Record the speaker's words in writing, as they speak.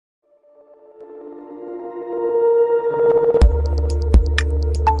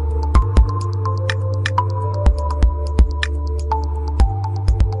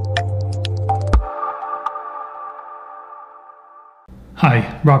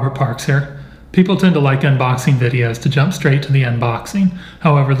Robert Parks here. People tend to like unboxing videos to jump straight to the unboxing.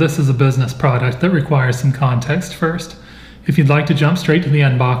 However, this is a business product that requires some context first. If you'd like to jump straight to the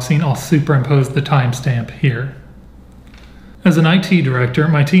unboxing, I'll superimpose the timestamp here. As an IT director,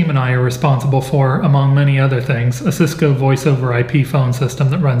 my team and I are responsible for, among many other things, a Cisco voice over IP phone system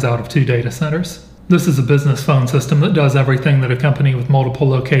that runs out of 2 data centers. This is a business phone system that does everything that a company with multiple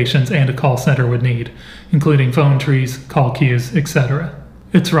locations and a call center would need, including phone trees, call queues, etc.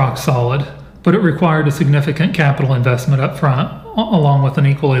 It's rock solid, but it required a significant capital investment up front, along with an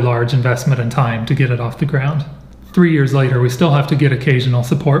equally large investment in time to get it off the ground. 3 years later, we still have to get occasional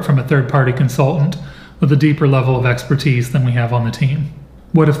support from a third-party consultant with a deeper level of expertise than we have on the team.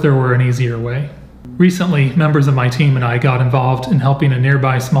 What if there were an easier way? Recently, members of my team and I got involved in helping a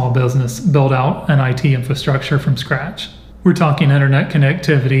nearby small business build out an IT infrastructure from scratch. We're talking internet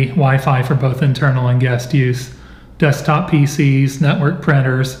connectivity, Wi-Fi for both internal and guest use, desktop PCs, network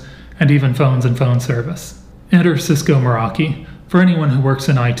printers, and even phones and phone service. Enter Cisco Meraki. For anyone who works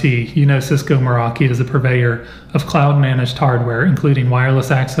in IT, you know Cisco Meraki is a purveyor of cloud-managed hardware, including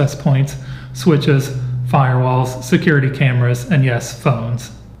wireless access points, switches, firewalls, security cameras, and yes,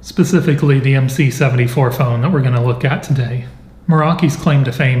 phones. Specifically the MC74 phone that we're going to look at today. Meraki's claim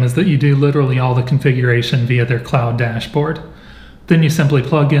to fame is that you do literally all the configuration via their cloud dashboard. Then you simply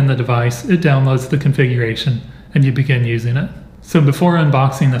plug in the device, it downloads the configuration, and you begin using it. So before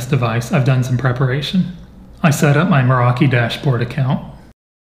unboxing this device, I've done some preparation. I set up my Meraki dashboard account.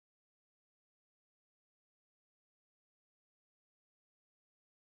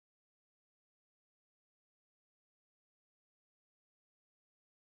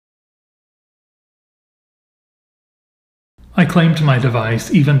 I claimed my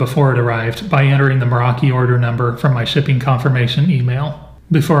device even before it arrived by entering the Meraki order number from my shipping confirmation email.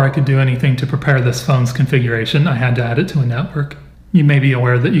 Before I could do anything to prepare this phone's configuration, I had to add it to a network. You may be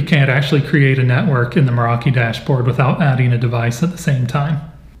aware that you can't actually create a network in the Meraki dashboard without adding a device at the same time.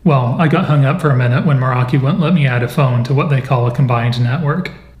 Well, I got hung up for a minute when Meraki wouldn't let me add a phone to what they call a combined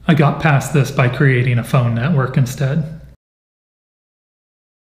network. I got past this by creating a phone network instead.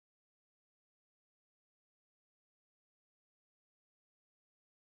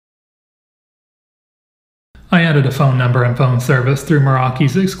 I added a phone number and phone service through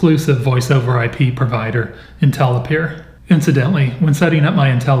Meraki's exclusive voice-over IP provider, IntelAppear. Incidentally, when setting up my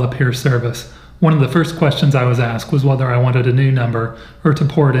IntelAppear service, one of the first questions I was asked was whether I wanted a new number or to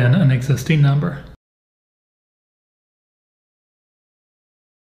port in an existing number.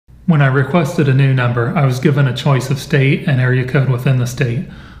 When I requested a new number, I was given a choice of state and area code within the state,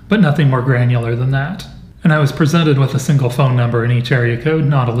 but nothing more granular than that. And I was presented with a single phone number in each area code,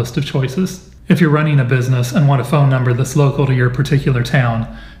 not a list of choices. If you're running a business and want a phone number that's local to your particular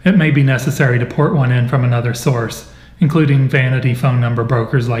town, it may be necessary to port one in from another source, including vanity phone number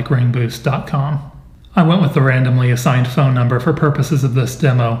brokers like ringboost.com. I went with the randomly assigned phone number for purposes of this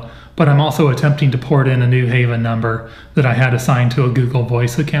demo, but I'm also attempting to port in a New Haven number that I had assigned to a Google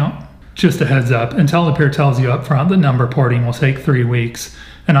Voice account. Just a heads up, IntelAppear tells you up front that number porting will take 3 weeks,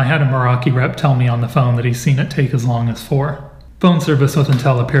 and I had a Meraki rep tell me on the phone that he's seen it take as long as 4. Phone service with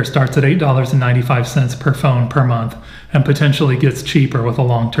IntelAppear starts at $8.95 per phone per month and potentially gets cheaper with a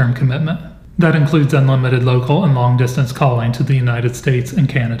long-term commitment. That includes unlimited local and long-distance calling to the United States and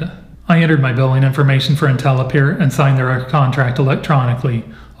Canada. I entered my billing information for IntelAppear and signed their contract electronically,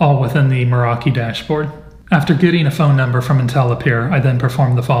 all within the Meraki dashboard. After getting a phone number from IntelAppear, I then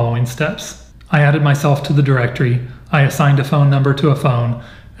performed the following steps. I added myself to the directory, I assigned a phone number to a phone,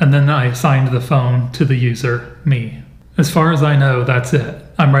 and then I assigned the phone to the user, me. As far as I know, that's it.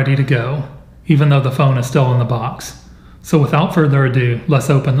 I'm ready to go, even though the phone is still in the box. So without further ado, let's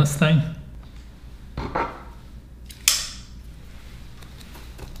open this thing.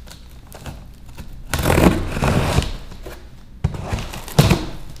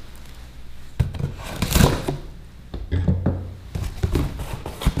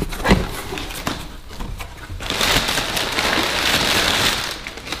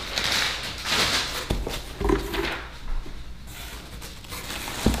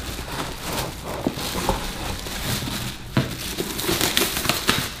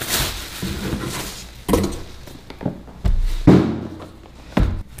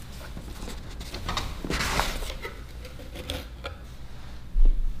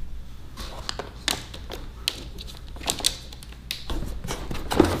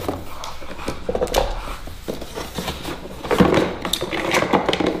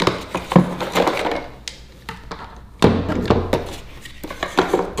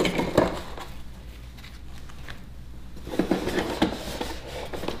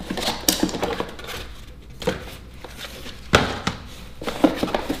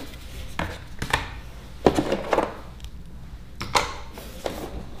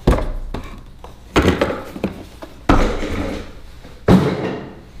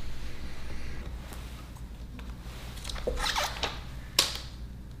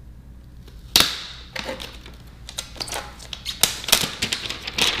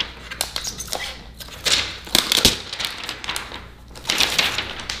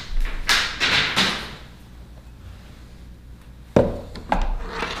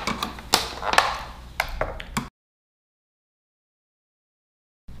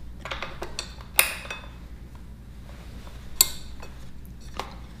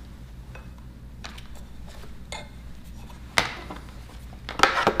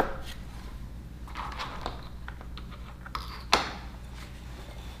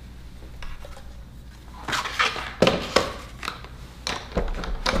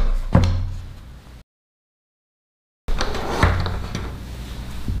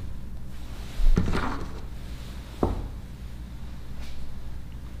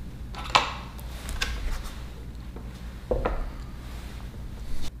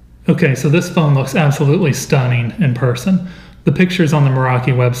 Okay, so this phone looks absolutely stunning in person. The pictures on the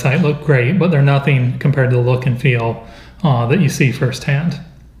Meraki website look great, but they're nothing compared to the look and feel that you see firsthand.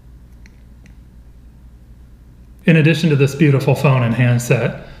 In addition to this beautiful phone and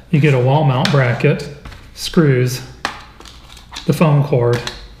handset, you get a wall mount bracket, screws, the phone cord,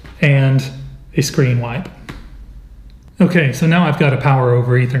 and a screen wipe. Okay, so now I've got a power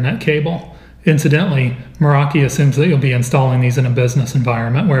over Ethernet cable. Incidentally, Meraki assumes that you'll be installing these in a business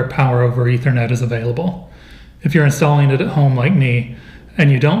environment where power over Ethernet is available. If you're installing it at home like me,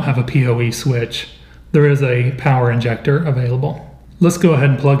 and you don't have a PoE switch, there is a power injector available. Let's go ahead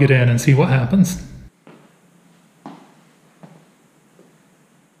and plug it in and see what happens.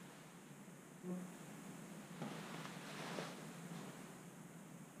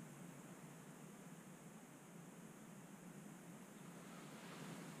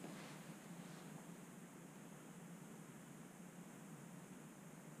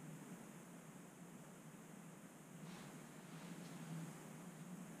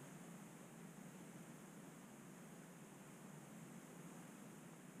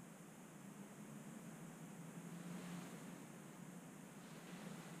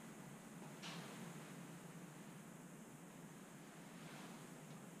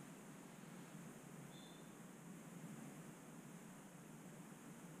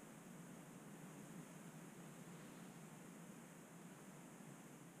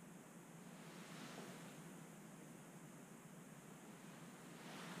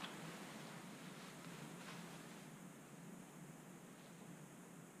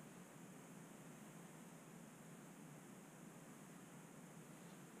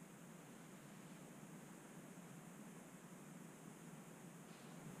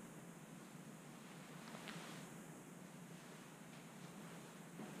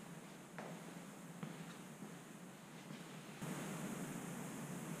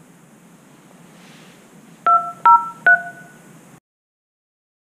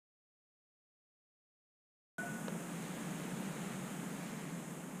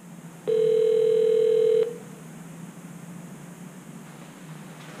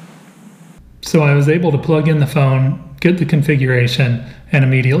 So I was able to plug in the phone, get the configuration, and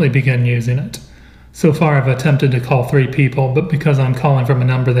immediately begin using it. So far I've attempted to call 3 people, but because I'm calling from a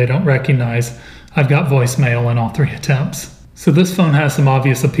number they don't recognize, I've got voicemail in all 3 attempts. So this phone has some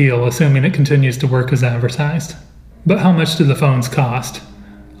obvious appeal, assuming it continues to work as advertised. But how much do the phones cost?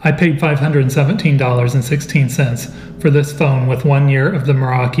 I paid $517.16 for this phone with 1 year of the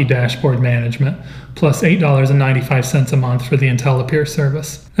Meraki dashboard management, plus $8.95 a month for the IntelAppear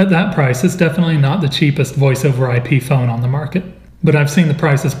service. At that price, it's definitely not the cheapest voice over IP phone on the market. But I've seen the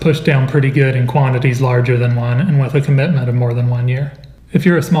prices pushed down pretty good in quantities larger than 1 and with a commitment of more than 1 year. If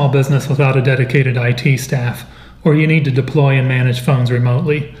you're a small business without a dedicated IT staff, or you need to deploy and manage phones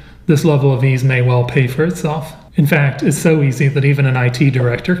remotely, this level of ease may well pay for itself. In fact, it's so easy that even an IT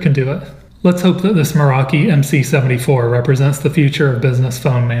director can do it. Let's hope that this Meraki MC74 represents the future of business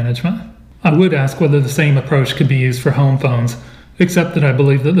phone management. I would ask whether the same approach could be used for home phones, except that I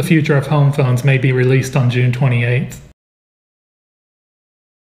believe that the future of home phones may be released on June 28th.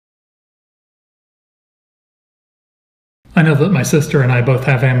 I know that my sister and I both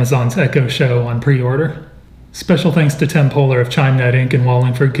have Amazon's Echo Show on pre-order. Special thanks to Tim Poehler of ChimeNet Inc. in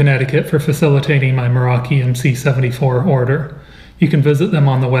Wallingford, Connecticut for facilitating my Meraki MC74 order. You can visit them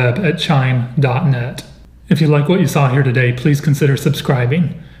on the web at chime.net. If you like what you saw here today, please consider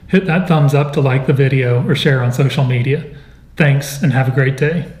subscribing. Hit that thumbs up to like the video or share on social media. Thanks and have a great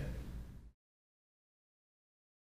day.